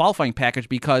the group qualifying package,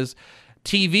 because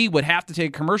TV would have to take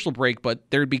a commercial break, but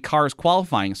there'd be cars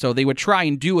qualifying. So they would try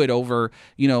and do it over,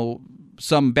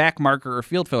 some back marker or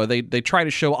field filler. They try to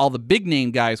show all the big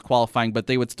name guys qualifying, but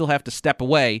they would still have to step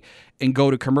away and go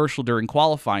to commercial during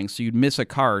qualifying, so you'd miss a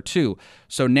car or two.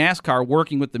 So NASCAR,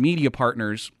 working with the media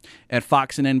partners at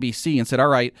Fox and NBC, and said, all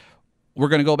right, we're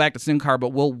going to go back to SimCar, but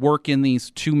we'll work in these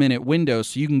 2-minute windows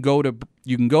so you can go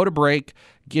to break,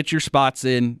 get your spots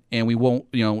in, and we won't,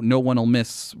 no one will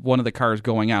miss one of the cars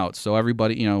going out. So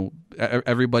everybody,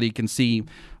 everybody can see,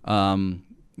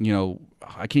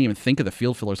 I can't even think of the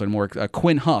field fillers anymore.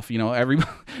 Quinn Huff,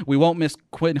 we won't miss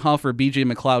Quinn Huff or BJ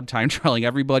McLeod time trialing.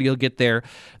 Everybody will get their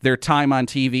time on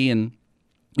TV, and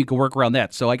you can work around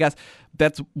that. So I guess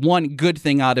that's one good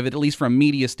thing out of it, at least from a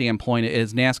media standpoint,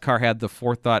 is NASCAR had the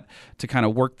forethought to kind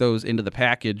of work those into the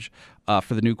package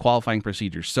for the new qualifying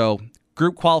procedures. So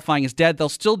group qualifying is dead. They'll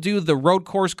still do the road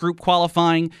course group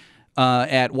qualifying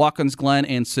at Watkins Glen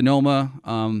and Sonoma.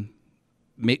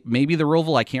 Maybe the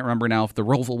Roval. I can't remember now if the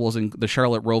Roval the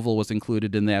Charlotte Roval was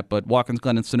included in that, but Watkins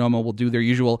Glen and Sonoma will do their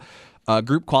usual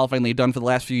group qualifying they've done for the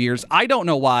last few years. I don't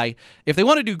know why. If they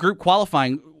want to do group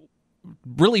qualifying,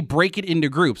 really break it into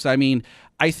groups. I mean,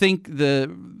 I think the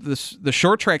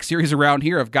short track series around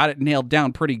here have got it nailed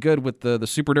down pretty good with the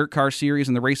Super Dirt Car series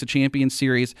and the Race of Champions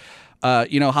series.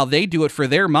 How they do it for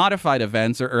their modified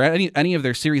events or any of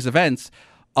their series events.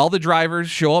 All the drivers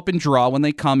show up and draw when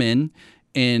they come in,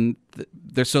 and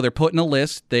they're put in a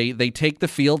list. They take the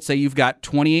field, say you've got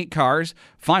 28 cars.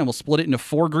 Fine, we'll split it into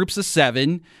 4 groups of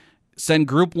 7. Send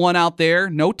group 1 out there,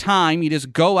 no time. You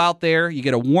just go out there, you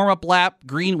get a warm-up lap,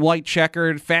 green, white,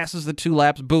 checkered, fast as the 2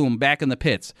 laps, boom, back in the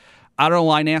pits. I don't know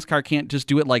why NASCAR can't just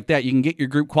do it like that. You can get your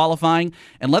group qualifying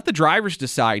and let the drivers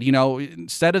decide.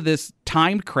 Instead of this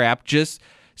timed crap, just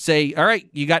say, all right,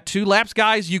 you got 2 laps,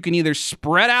 guys. You can either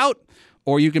spread out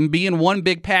or you can be in one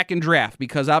big pack and draft,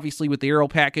 because obviously with the Aero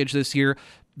package this year,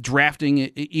 drafting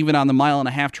even on the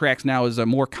 1.5-mile tracks now is a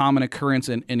more common occurrence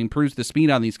and improves the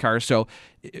speed on these cars. So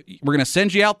we're going to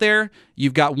send you out there.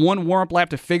 You've got one warm-up lap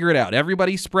to figure it out.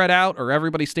 Everybody spread out or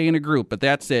everybody stay in a group, but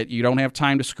that's it. You don't have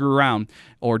time to screw around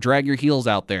or drag your heels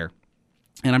out there.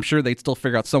 And I'm sure they'd still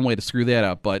figure out some way to screw that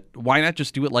up, but why not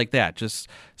just do it like that? Just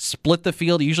split the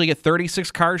field. You usually get 36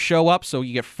 cars show up, so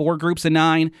you get 4 groups of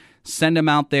 9, send them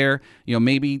out there.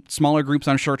 Maybe smaller groups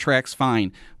on short tracks,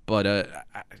 fine. But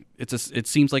it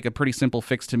seems like a pretty simple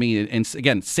fix to me. And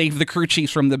again, save the crew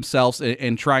chiefs from themselves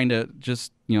and trying to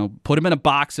just, put them in a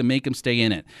box and make them stay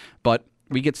in it. But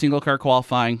we get single car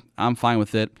qualifying. I'm fine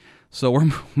with it. So we're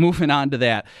moving on to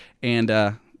that.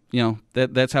 And,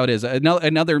 that's how it is.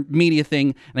 Another media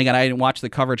thing, and again, I didn't watch the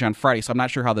coverage on Friday, so I'm not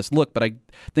sure how this looked, but I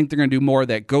think they're going to do more of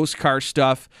that ghost car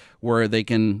stuff where they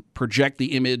can project the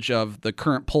image of the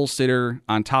current pole sitter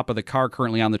on top of the car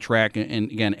currently on the track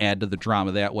and again, add to the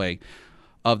drama that way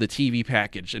of the TV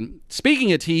package. And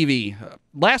speaking of TV,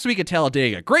 last week at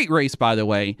Talladega, great race, by the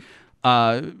way,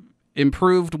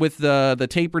 improved with the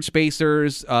tapered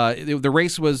spacers. The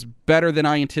race was better than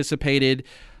I anticipated.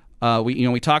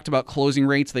 We talked about closing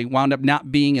rates. They wound up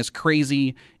not being as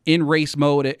crazy in race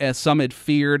mode as some had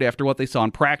feared after what they saw in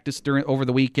practice over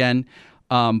the weekend.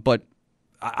 But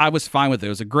I was fine with it. It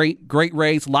was a great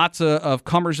race. Lots of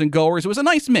comers and goers. It was a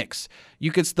nice mix.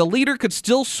 The leader could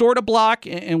still sort of block,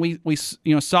 and we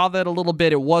saw that a little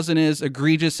bit. It wasn't as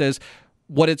egregious as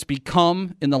what it's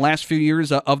become in the last few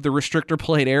years of the restrictor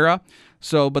plate era.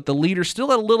 So, but the leader still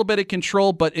had a little bit of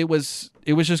control, but it was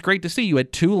just great to see. You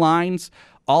had two lines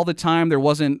all the time. There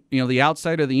wasn't, the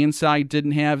outside or the inside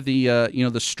didn't have the,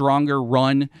 the stronger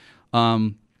run.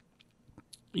 Both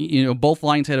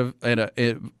lines had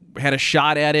a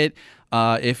shot at it.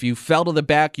 If you fell to the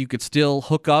back, you could still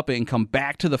hook up and come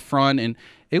back to the front, and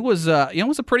it was, it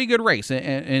was a pretty good race,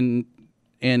 and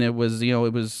it was, it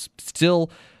was still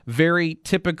very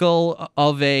typical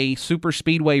of a super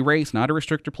speedway race, not a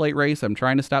restrictor plate race. I'm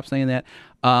trying to stop saying that.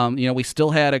 We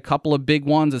still had a couple of big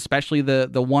ones, especially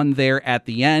the one there at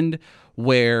the end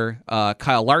where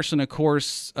Kyle Larson, of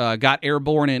course, got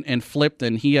airborne and flipped,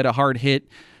 and he had a hard hit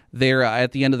there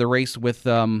at the end of the race with,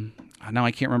 now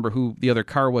I can't remember who the other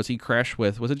car was he crashed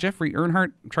with. Was it Jeffrey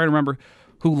Earnhardt? I'm trying to remember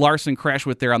who Larson crashed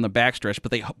with there on the backstretch,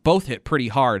 but they both hit pretty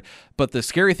hard. But the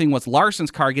scary thing was Larson's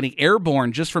car getting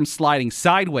airborne just from sliding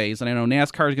sideways, and I know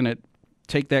NASCAR is going to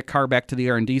take that car back to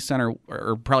the R&D center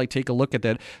or probably take a look at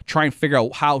that, try and figure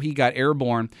out how he got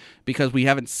airborne, because we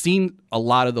haven't seen a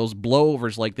lot of those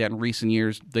blowovers like that in recent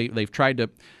years. They've tried to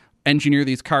engineer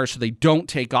these cars so they don't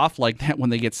take off like that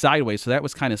when they get sideways, so that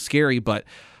was kind of scary. But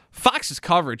Fox's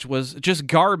coverage was just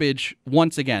garbage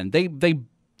once again. They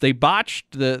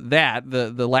botched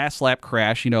the last lap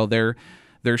crash.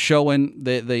 They're showing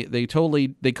they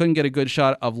couldn't get a good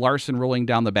shot of Larson rolling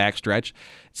down the backstretch. It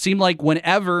seemed like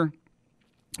whenever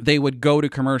they would go to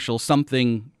commercial,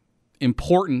 something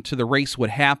important to the race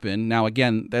would happen. Now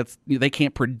again, they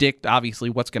can't predict obviously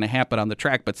what's going to happen on the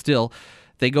track, but still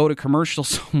they go to commercial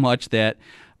so much that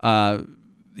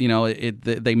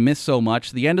they miss so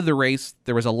much. The end of the race,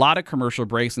 there was a lot of commercial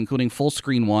breaks, including full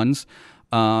screen ones.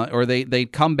 Or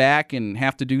they'd come back and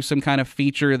have to do some kind of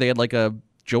feature. They had like a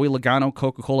Joey Logano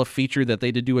Coca-Cola feature that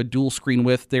they did do a dual screen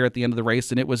with there at the end of the race,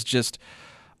 and it was just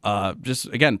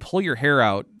again, pull your hair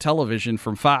out television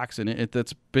from Fox, and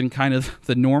that's been kind of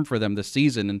the norm for them this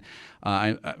season. And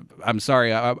I'm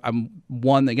sorry, I'm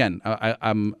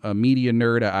a media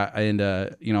nerd,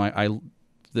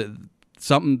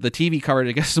 the TV coverage,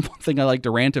 I guess, is one thing I like to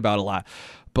rant about a lot.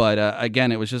 But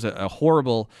again, it was just a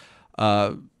horrible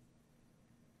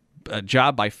a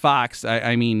job by Fox.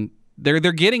 I mean, they're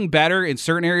getting better in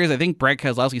certain areas. I think Brad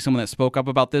Keselowski is someone that spoke up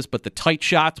about this, but the tight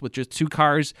shots with just two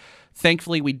cars,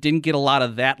 thankfully we didn't get a lot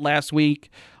of that last week.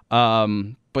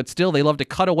 But still, they love to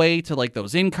cut away to like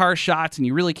those in-car shots, and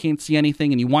you really can't see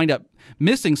anything, and you wind up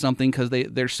missing something because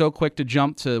they're so quick to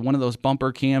jump to one of those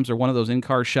bumper cams or one of those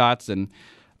in-car shots, and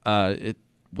it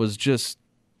was just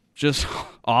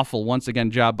awful. Once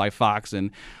again, job by Fox,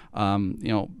 and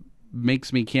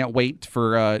makes me can't wait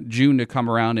for June to come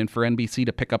around and for NBC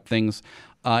to pick up things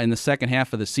in the second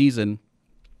half of the season.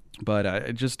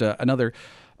 But just another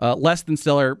less than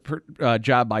stellar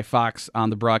job by Fox on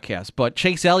the broadcast. But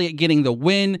Chase Elliott getting the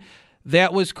win,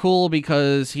 that was cool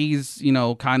because he's,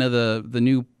 kind of the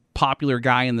new popular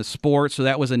guy in the sport. So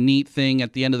that was a neat thing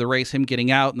at the end of the race, him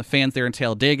getting out and the fans there in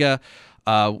Talladega.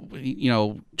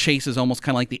 Chase is almost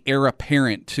kind of like the heir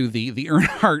apparent to the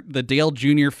Earnhardt, the Dale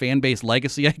Jr. fan base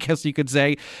legacy, I guess you could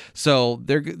say. So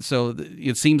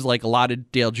it seems like a lot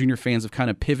of Dale Jr. fans have kind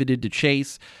of pivoted to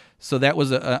Chase. So that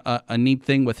was a neat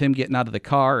thing with him getting out of the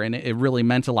car, and it really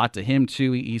meant a lot to him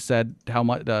too. He said how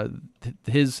much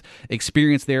his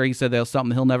experience there. He said that was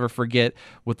something he'll never forget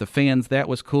with the fans. That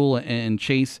was cool, and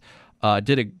Chase got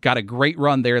a great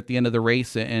run there at the end of the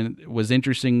race, and it was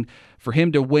interesting for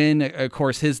him to win. Of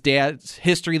course, his dad's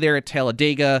history there at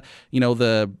Talladega,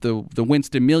 the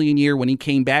Winston Million year when he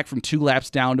came back from 2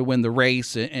 laps down to win the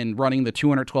race and running the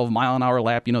 212-mile-an-hour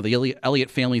lap. The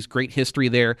Elliott family's great history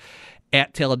there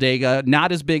at Talladega.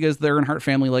 Not as big as the Earnhardt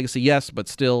family legacy, yes, but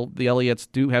still the Elliottes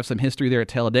do have some history there at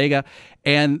Talladega.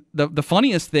 And the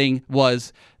funniest thing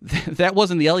was that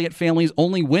wasn't the Elliott family's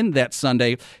only win that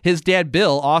Sunday. His dad,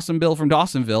 Bill, Awesome Bill from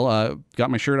Dawsonville, got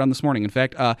my shirt on this morning, in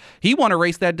fact, he won a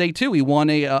race that day too. He won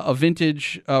a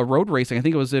vintage road racing. I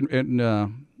think it was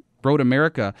in Road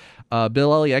America.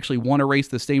 Bill Elliott actually won a race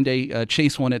the same day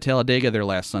Chase won at Talladega there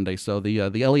last Sunday. So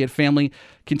the Elliott family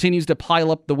continues to pile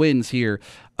up the wins here.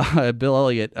 Bill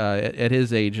Elliott, at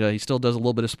his age, he still does a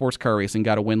little bit of sports car racing,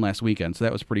 got a win last weekend. So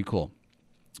that was pretty cool.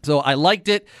 So I liked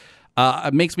it.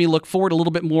 It makes me look forward a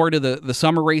little bit more to the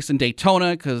summer race in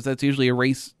Daytona, because that's usually a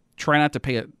race. Try not to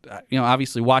pay it,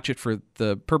 obviously watch it for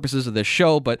the purposes of this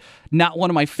show, but not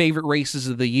one of my favorite races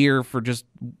of the year for just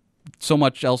so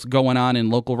much else going on in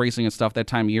local racing and stuff that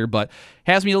time of year, but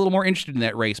has me a little more interested in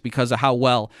that race because of how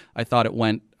well I thought it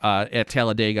went at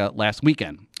Talladega last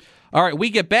weekend. All right,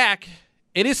 we get back.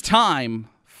 It is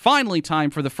finally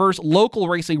time for the first local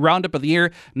racing roundup of the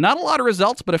year. Not a lot of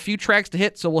results, but a few tracks to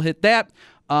hit, so we'll hit that.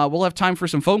 We'll have time for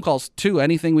some phone calls, too.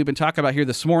 Anything we've been talking about here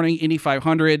this morning, Indy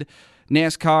 500,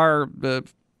 NASCAR,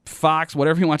 Fox,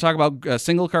 whatever you want to talk about,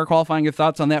 single car qualifying, your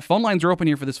thoughts on that. Phone lines are open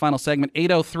here for this final segment,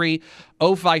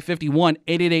 803-0551,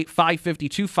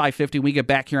 888-552-550. We get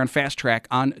back here on Fast Track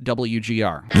on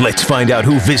WGR. Let's find out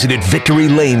who visited Victory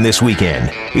Lane this weekend.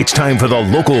 It's time for the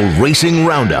local racing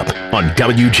roundup on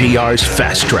WGR's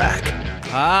Fast Track.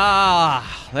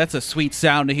 That's a sweet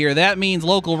sound to hear. That means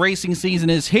local racing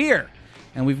season is here,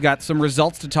 and we've got some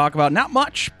results to talk about. Not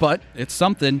much, but it's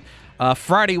something.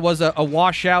 Friday was a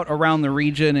washout around the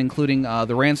region, including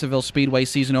the Ransomville Speedway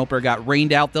season opener got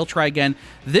rained out. They'll try again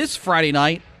this Friday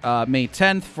night, May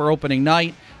 10th, for opening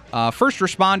night. First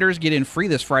responders get in free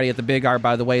this Friday at the Big R,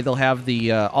 by the way. They'll have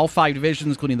the all 5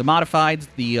 divisions, including the modifieds,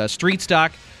 the street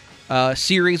stock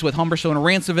series with Humberstone and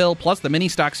Ransomville, plus the mini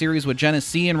stock series with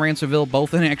Genesee and Ransomville,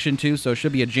 both in action, too. So it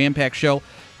should be a jam-packed show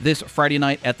this Friday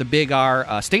night at the Big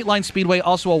R. State Line Speedway,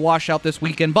 also a washout this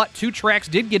weekend, but 2 tracks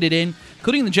did get it in,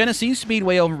 including the Genesee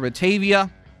Speedway over Batavia.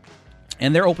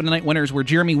 And their open night winners were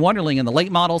Jeremy Wonderling in the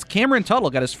late models. Cameron Tuttle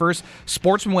got his first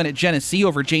sportsman win at Genesee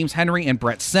over James Henry and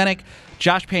Brett Senek.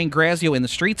 Josh Pangrazio in the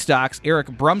street stocks, Eric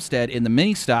Brumstead in the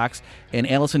mini stocks, and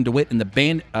Allison DeWitt in the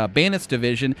Bandits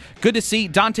division. Good to see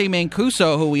Dante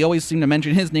Mancuso, who we always seem to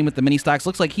mention his name with the mini stocks.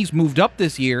 Looks like he's moved up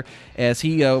this year as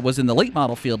he was in the late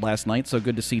model field last night. So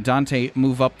good to see Dante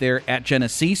move up there at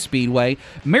Genesee Speedway.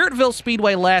 Merrittville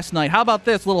Speedway last night. How about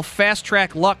this? Little fast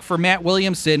track luck for Matt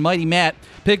Williamson. Mighty Matt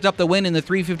picked up the win in the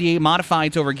 358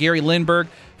 modifieds over Gary Lindbergh,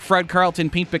 Fred Carlton,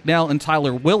 Pete Bicknell, and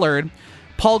Tyler Willard.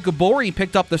 Paul Gabori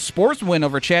picked up the sports win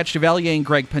over Chad Chevalier and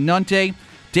Greg Penunte.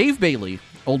 Dave Bailey,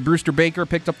 old Brewster Baker,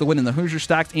 picked up the win in the Hoosier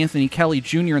Stocks. Anthony Kelly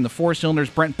Jr. in the 4-cylinders.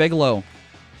 Brent Bigelow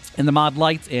in the Mod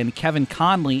Lights. And Kevin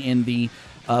Conley in the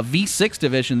V6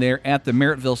 division there at the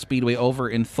Merrittville Speedway over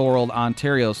in Thorold,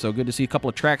 Ontario. So good to see a couple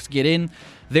of tracks get in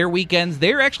their weekends.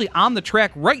 They're actually on the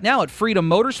track right now at Freedom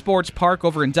Motorsports Park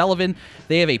over in Delavan.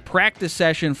 They have a practice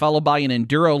session followed by an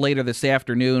enduro later this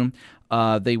afternoon.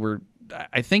 I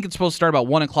think it's supposed to start about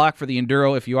 1 o'clock for the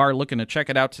enduro if you are looking to check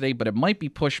it out today, but it might be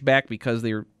pushed back because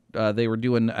they were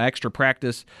doing extra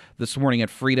practice this morning at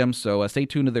Freedom. So stay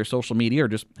tuned to their social media or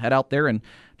just head out there and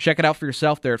check it out for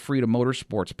yourself there at Freedom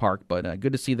Motorsports Park. But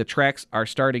good to see the tracks are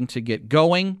starting to get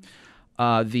going.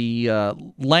 The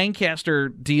Lancaster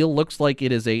deal looks like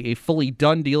it is a fully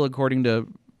done deal, according to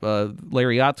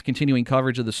Larry Ott's continuing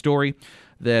coverage of the story,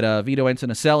 that Vito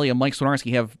Antonaselli and Mike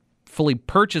Swinarski have fully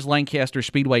purchased Lancaster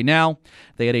Speedway now.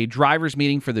 They had a driver's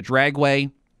meeting for the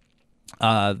Dragway.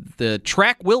 The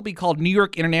track will be called New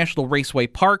York International Raceway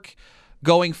Park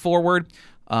going forward.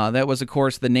 That was, of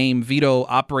course, the name Vito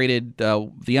operated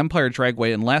the Empire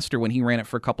Dragway in Leicester when he ran it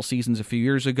for a couple seasons a few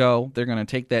years ago. They're going to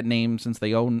take that name since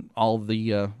they own all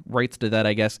the rights to that,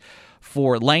 I guess.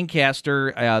 For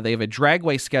Lancaster, they have a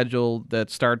Dragway schedule that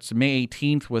starts May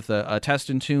 18th with a test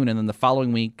and tune, and then the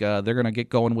following week they're going to get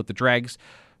going with the drags.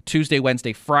 Tuesday,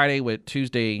 Wednesday, Friday, with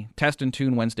Tuesday test and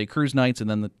tune, Wednesday cruise nights, and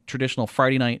then the traditional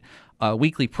Friday night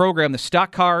weekly program. The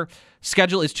stock car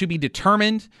schedule is to be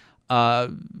determined.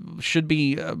 Should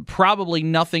be probably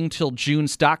nothing till June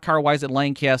stock car-wise at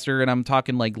Lancaster, and I'm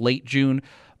talking like late June,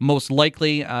 most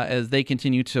likely, as they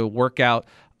continue to work out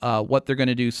what they're going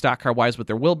to do stock car-wise, but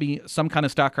there will be some kind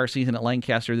of stock car season at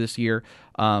Lancaster this year.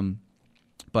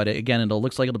 But again, it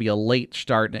looks like it'll be a late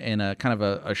start and a kind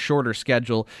of a shorter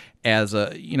schedule, as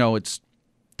it's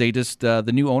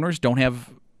the new owners don't have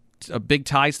big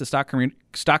ties to stock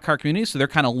car community, so they're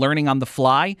kind of learning on the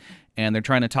fly, and they're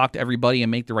trying to talk to everybody and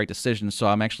make the right decisions. So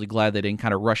I'm actually glad they didn't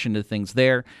kind of rush into things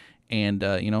there, and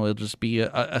it'll just be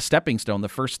a stepping stone, the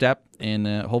first step, and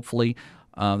hopefully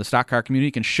the stock car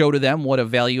community can show to them what a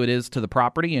value it is to the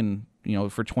property, and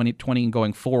for 2020 and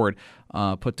going forward,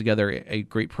 put together a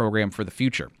great program for the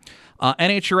future.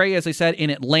 NHRA, as I said,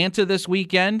 in Atlanta this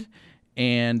weekend,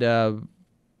 and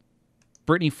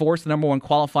Brittany Force, the number 1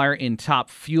 qualifier in Top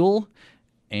Fuel,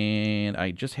 and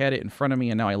I just had it in front of me,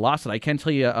 and now I lost it. I can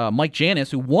tell you Mike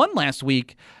Janis, who won last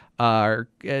week, a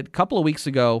couple of weeks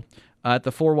ago, at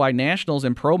the 4Wide Nationals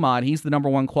in Pro Mod. He's the number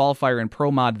 1 qualifier in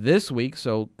Pro Mod this week,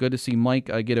 so good to see Mike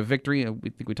get a victory. I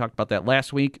think we talked about that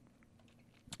last week.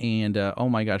 And, oh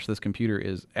my gosh, this computer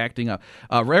is acting up.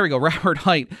 There we go, Robert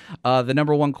Height, the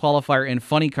number 1 qualifier in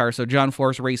Funny Car. So John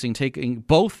Force Racing taking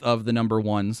both of the number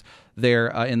 1s there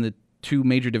in the 2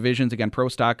 major divisions. Again, Pro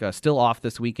Stock still off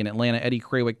this week in Atlanta. Eddie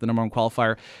Krawick, the number 1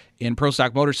 qualifier in Pro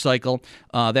Stock Motorcycle.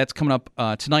 That's coming up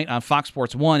tonight on Fox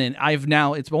Sports 1. And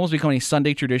it's almost become a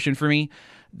Sunday tradition for me.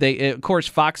 Of course,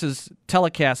 Fox's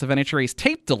telecast of NHRA is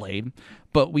tape delayed,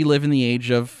 but we live in the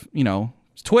age of,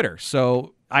 Twitter.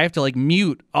 So I have to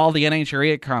mute all the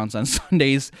NHRA accounts on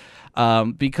Sundays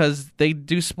because they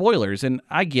do spoilers, and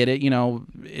I get it.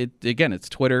 It's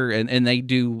Twitter, and they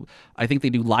do. I think they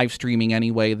do live streaming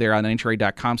anyway. They're on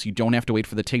NHRA.com, so you don't have to wait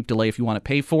for the tape delay if you want to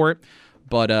pay for it.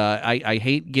 But I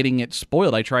hate getting it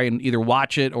spoiled. I try and either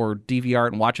watch it or DVR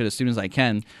it and watch it as soon as I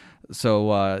can.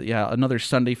 So, another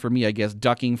Sunday for me, I guess,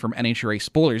 ducking from NHRA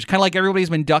spoilers. Kind of like everybody's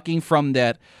been ducking from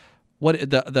that,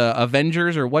 the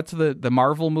Avengers, or what's the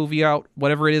Marvel movie out,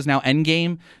 whatever it is now,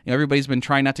 Endgame. Everybody's been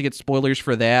trying not to get spoilers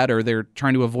for that, or they're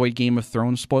trying to avoid Game of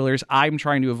Thrones spoilers. I'm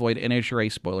trying to avoid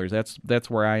NHRA spoilers. That's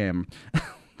where I am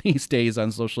these days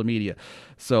on social media.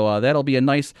 So that'll be a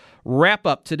nice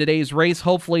wrap-up to today's race.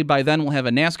 Hopefully by then we'll have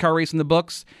a NASCAR race in the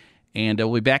books. And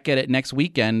we'll be back at it next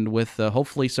weekend with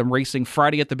hopefully some racing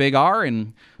Friday at the Big R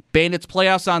and Bandits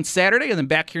playoffs on Saturday, and then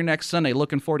back here next Sunday.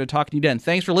 Looking forward to talking to you then.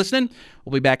 Thanks for listening.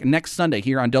 We'll be back next Sunday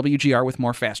here on WGR with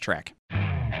more Fast Track.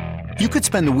 You could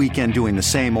spend the weekend doing the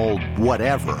same old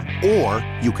whatever, or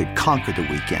you could conquer the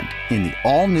weekend in the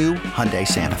all-new Hyundai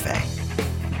Santa Fe.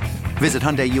 Visit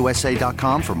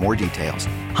HyundaiUSA.com for more details.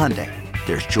 Hyundai,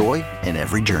 there's joy in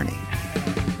every journey.